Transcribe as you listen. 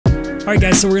All right,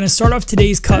 guys, so we're going to start off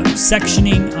today's cut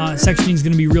sectioning. Sectioning is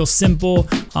going to be real simple.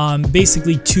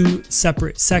 Basically two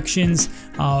separate sections.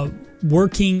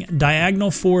 Working diagonal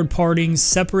forward partings,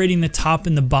 separating the top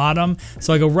and the bottom.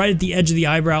 So I go right at the edge of the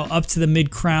eyebrow up to the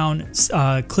mid crown,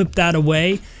 clip that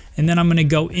away, and then I'm going to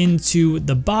go into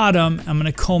the bottom. I'm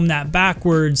going to comb that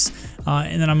backwards,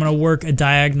 and then I'm going to work a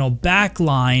diagonal back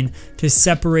line to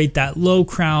separate that low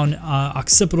crown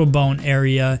occipital bone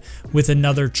area with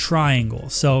another triangle.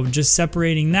 So just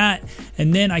separating that,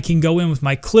 and then I can go in with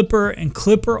my clipper and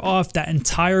clipper off that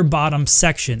entire bottom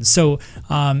section. So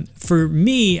for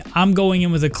me, I'm going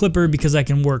in with a clipper because I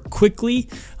can work quickly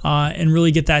and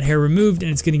really get that hair removed,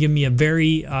 and it's going to give me a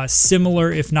very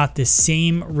similar, if not the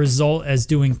same result as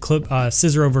doing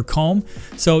scissor over comb.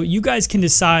 So you guys can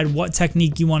decide what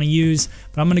technique you want to use,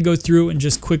 but I'm going to go through and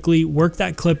just quickly work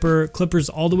that clipper. Clipper's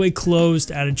all the way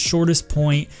closed at its shortest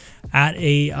point at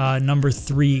a number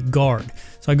 3 guard.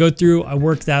 So I go through, I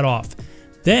work that off.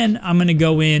 Then I'm going to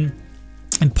go in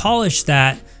and polish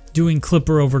that doing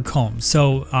clipper over comb.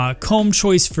 So comb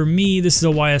choice for me, this is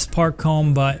a YS Park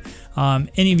comb, but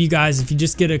any of you guys, if you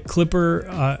just get a clipper,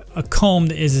 a comb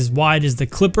that is as wide as the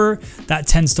clipper, that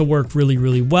tends to work really,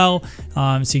 really well.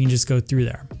 So you can just go through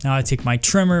there. Now I take my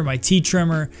trimmer, my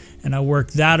T-trimmer, and I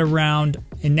work that around.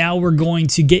 And now we're going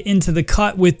to get into the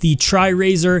cut with the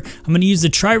TriRazor. I'm going to use the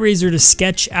TriRazor to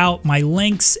sketch out my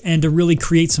lengths and to really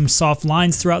create some soft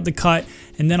lines throughout the cut.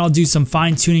 And then I'll do some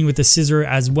fine tuning with the scissor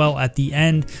as well at the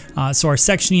end. So our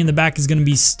sectioning in the back is going to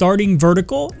be starting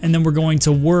vertical, and then we're going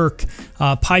to work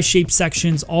pie-shaped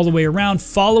sections all the way around,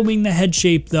 following the head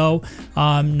shape though,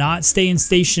 not staying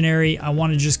stationary. I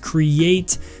want to just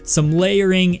create some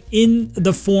layering in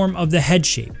the form of the head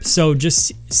shape. So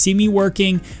just see me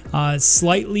working,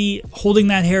 slightly holding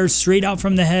that hair straight out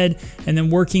from the head, and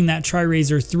then working that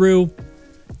TriRazor through,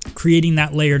 creating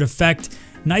that layered effect.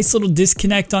 Nice little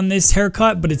disconnect on this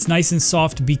haircut, but it's nice and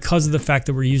soft because of the fact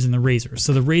that we're using the razor.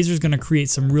 So the razor is going to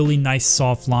create some really nice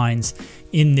soft lines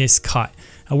in this cut.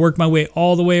 I work my way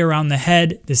all the way around the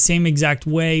head, the same exact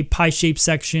way, pie-shaped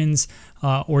sections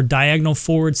or diagonal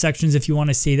forward sections if you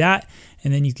want to say that.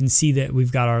 And then you can see that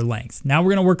we've got our length. Now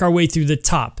we're going to work our way through the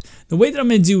top. The way that I'm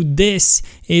going to do this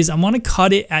is I'm going to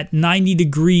cut it at 90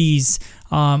 degrees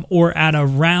or at a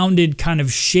rounded kind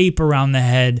of shape around the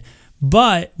head.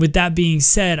 But with that being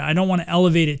said, I don't want to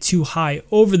elevate it too high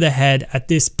over the head at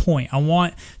this point. I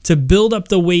want to build up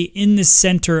the weight in the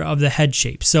center of the head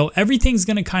shape. So everything's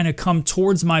going to kind of come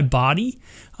towards my body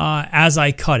as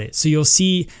I cut it. So you'll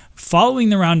see following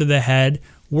the round of the head,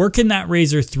 working that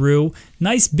razor through,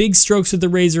 nice big strokes with the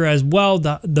razor as well.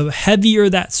 The heavier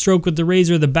that stroke with the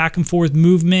razor, the back and forth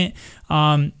movement,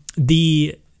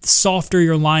 the softer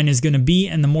your line is going to be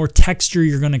and the more texture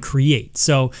you're going to create.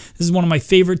 So this is one of my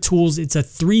favorite tools. It's a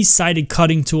 3-sided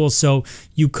cutting tool. So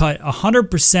you cut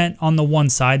 100% on the one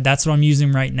side. That's what I'm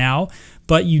using right now.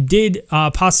 But you did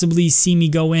possibly see me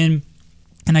go in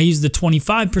and I use the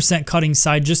 25% cutting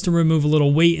side just to remove a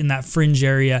little weight in that fringe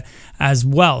area as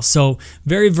well. So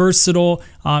very versatile.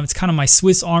 It's kind of my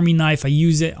Swiss Army knife. I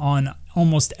use it on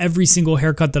almost every single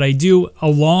haircut that I do,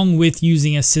 along with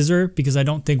using a scissor, because I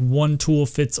don't think one tool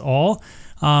fits all.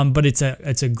 But it's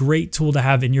a great tool to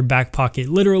have in your back pocket,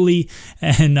 literally,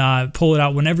 and pull it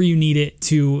out whenever you need it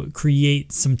to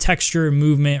create some texture and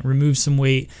movement, remove some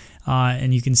weight,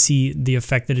 and you can see the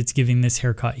effect that it's giving this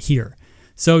haircut here.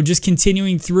 So just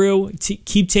continuing through,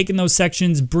 keep taking those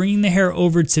sections, bringing the hair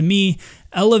over to me.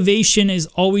 Elevation is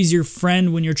always your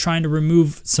friend when you're trying to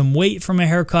remove some weight from a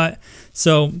haircut.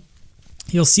 So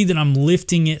you'll see that I'm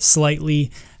lifting it slightly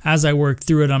as I work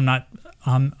through it. I'm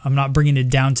not bringing it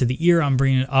down to the ear. I'm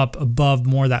bringing it up above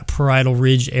more that parietal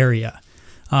ridge area.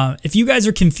 If you guys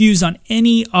are confused on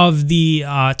any of the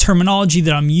terminology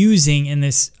that I'm using in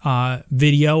this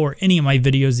video or any of my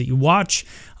videos that you watch,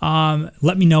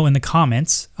 let me know in the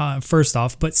comments, first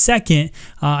off. But second,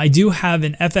 I do have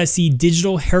an FSE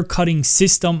digital haircutting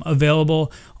system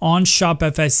available on Shop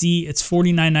FSE. It's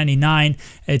 $49.99.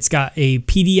 It's got a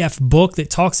PDF book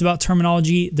that talks about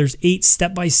terminology. There's 8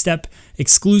 step-by-step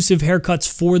exclusive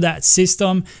haircuts for that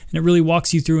system, and it really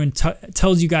walks you through and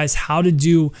tells you guys how to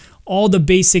do all the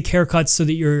basic haircuts so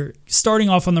that you're starting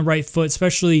off on the right foot,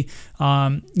 especially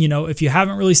you know, if you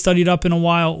haven't really studied up in a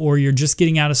while or you're just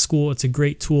getting out of school. It's a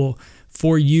great tool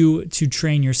for you to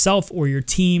train yourself or your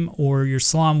team or your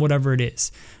salon, whatever it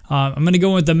is. I'm going to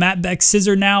go with the Matte Beck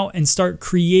scissor now and start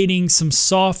creating some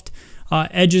soft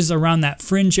edges around that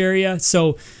fringe area.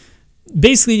 So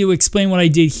basically, to explain what I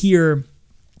did here,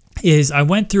 is I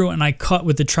went through and I cut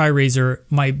with the TriRazor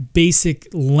my basic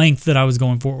length that I was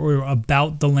going for, or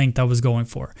about the length I was going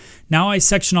for. Now I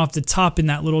section off the top in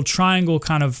that little triangle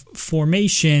kind of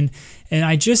formation, and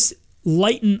I just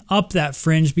lighten up that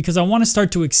fringe because I want to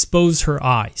start to expose her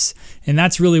eyes, and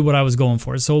that's really what I was going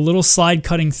for. So a little slide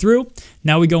cutting through.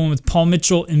 Now we go in with Paul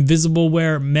Mitchell Invisible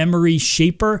Wear Memory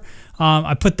Shaper.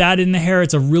 I put that in the hair.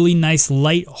 It's a really nice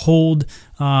light hold.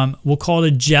 We'll call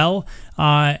it a gel,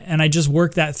 and I just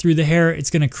work that through the hair. It's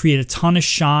going to create a ton of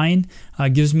shine.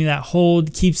 Gives me that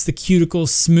hold, keeps the cuticle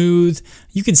smooth.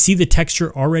 You can see the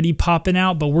texture already popping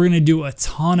out, but we're going to do a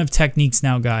ton of techniques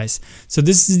now, guys. So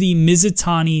this is the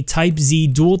Mizutani Type Z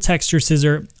dual texture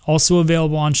scissor, also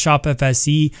available on Shop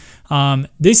FSE.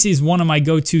 This is one of my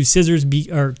go-to scissors,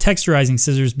 or texturizing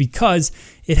scissors, because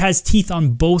it has teeth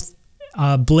on both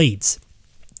blades.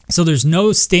 So there's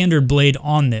no standard blade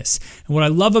on this. And what I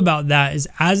love about that is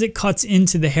as it cuts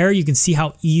into the hair, you can see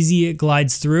how easy it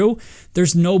glides through.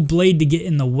 There's no blade to get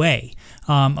in the way.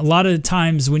 A lot of the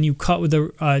times when you cut with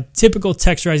a typical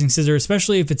texturizing scissor,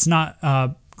 especially if it's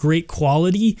not great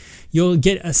quality, you'll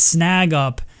get a snag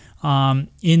up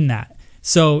in that.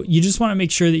 So you just want to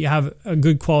make sure that you have a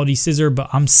good quality scissor, but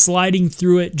I'm sliding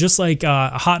through it just like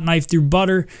a hot knife through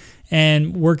butter,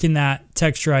 and working that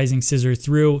texturizing scissor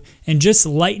through and just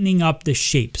lightening up the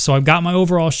shape. So I've got my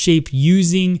overall shape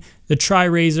using the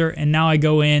TriRazor, and now I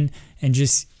go in and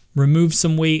just remove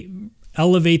some weight,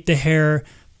 elevate the hair,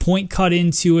 point cut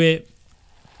into it,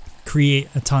 create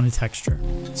a ton of texture.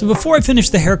 So before I finish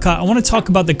the haircut, I want to talk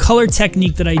about the color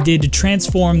technique that I did to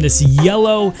transform this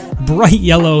yellow, bright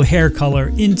yellow hair color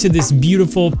into this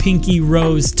beautiful pinky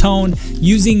rose tone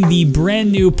using the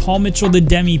brand new Paul Mitchell The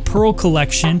Demi Pearl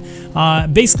Collection.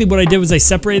 Basically what I did was I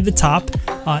separated the top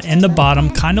and the bottom,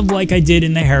 kind of like I did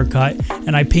in the haircut,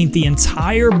 and I paint the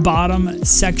entire bottom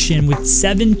section with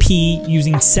 7P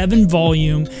using 7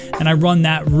 volume, and I run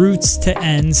that roots to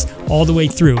ends all the way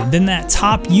through. Then that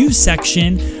top U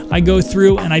section, I go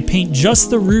through and I paint just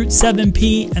the root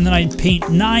 7P, and then I paint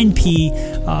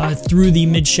 9P through the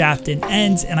mid shaft and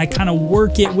ends, and I kind of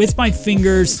work it with my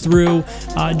fingers through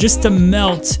just to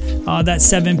melt that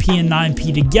 7P and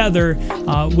 9P together,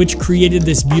 which created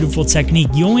this beautiful technique.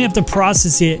 You only have to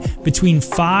process it between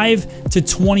 5 to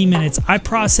 20 minutes. I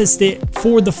processed it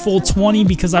for the full 20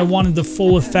 because I wanted the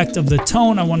full effect of the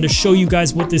tone. I wanted to show you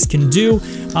guys what this can do,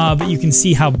 but you can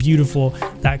see how beautiful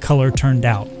that color turned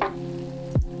out.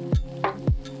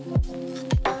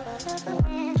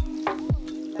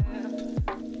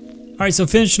 All right, so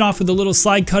finishing off with a little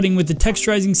slide cutting with the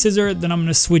texturizing scissor, then I'm going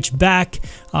to switch back,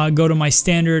 go to my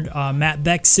standard Matt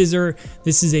Beck scissor.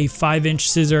 This is a 5-inch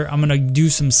scissor. I'm going to do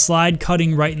some slide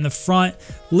cutting right in the front,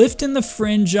 lifting the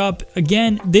fringe up.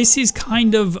 Again, this is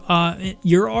kind of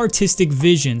your artistic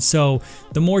vision. So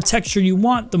the more texture you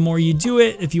want, the more you do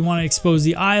it. If you want to expose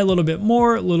the eye a little bit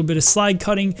more, a little bit of slide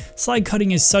cutting. Slide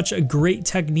cutting is such a great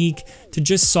technique to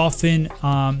just soften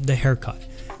the haircut.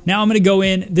 Now I'm going to go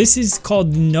in. This is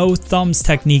called the no thumbs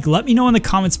technique. Let me know in the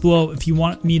comments below if you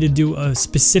want me to do a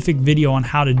specific video on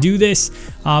how to do this.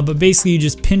 But basically you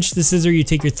just pinch the scissor, you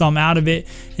take your thumb out of it,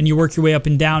 and you work your way up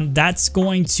and down. That's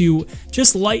going to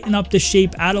just lighten up the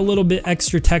shape, add a little bit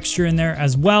extra texture in there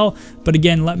as well. But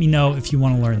again, let me know if you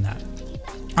want to learn that.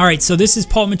 All right, so this is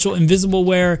Paul Mitchell Invisible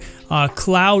Wear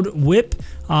Cloud Whip.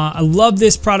 I love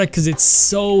this product because it's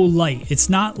so light. It's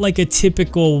not like a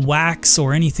typical wax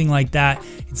or anything like that.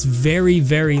 It's very,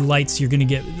 very light, so you're going to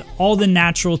get all the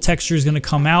natural texture is going to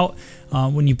come out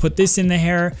when you put this in the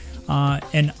hair.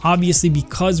 And obviously,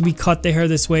 because we cut the hair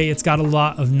this way, it's got a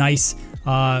lot of nice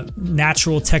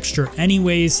natural texture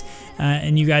anyways.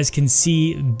 And you guys can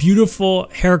see beautiful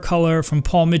hair color from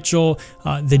Paul Mitchell,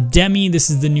 the Demi. This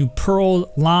is the new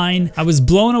Pearl line. I was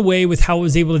blown away with how it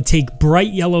was able to take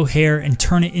bright yellow hair and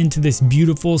turn it into this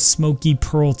beautiful smoky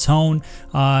pearl tone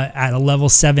at a level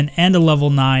 7 and a level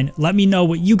 9. Let me know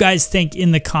what you guys think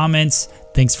in the comments.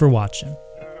 Thanks for watching.